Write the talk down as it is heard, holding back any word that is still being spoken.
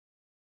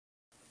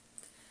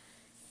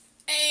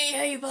Hey,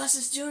 how you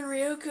bosses doing?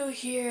 Ryoko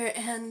here,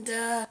 and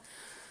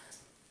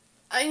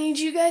I need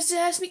you guys to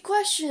ask me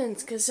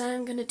questions, because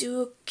I'm gonna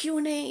do a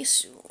Q&A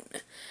soon.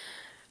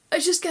 I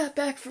just got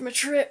back from a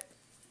trip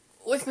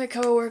with my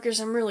coworkers.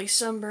 I'm really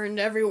sunburned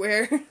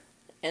everywhere,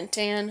 and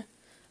tan.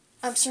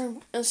 I'm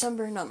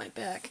sunburned on my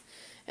back,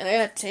 and I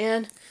got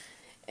tan,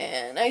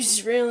 and I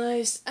just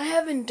realized I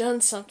haven't done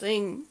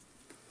something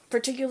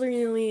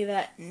particularly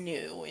that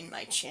new in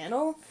my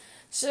channel.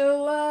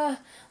 So,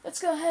 let's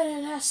go ahead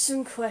and ask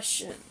some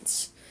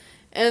questions.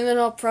 And then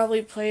I'll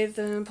probably play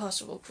the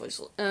impossible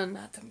quiz,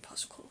 not the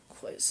impossible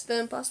quiz, the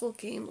impossible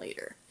game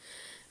later.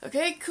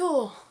 Okay,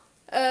 cool.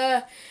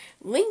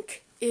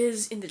 Link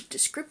is in the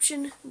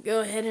description. Go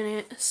ahead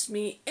and ask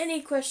me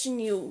any question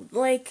you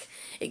like.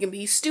 It can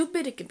be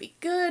stupid, it can be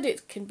good,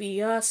 it can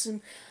be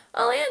awesome.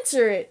 I'll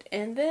answer it,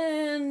 and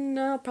then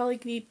I'll probably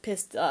be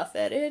pissed off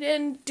at it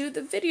and do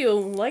the video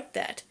like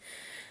that.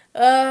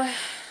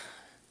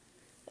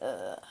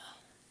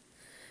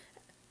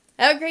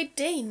 Have a great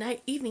day,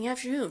 night, evening,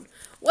 afternoon,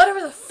 whatever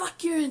the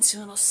fuck you're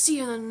into, and I'll see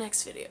you in the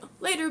next video.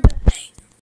 Later, bye.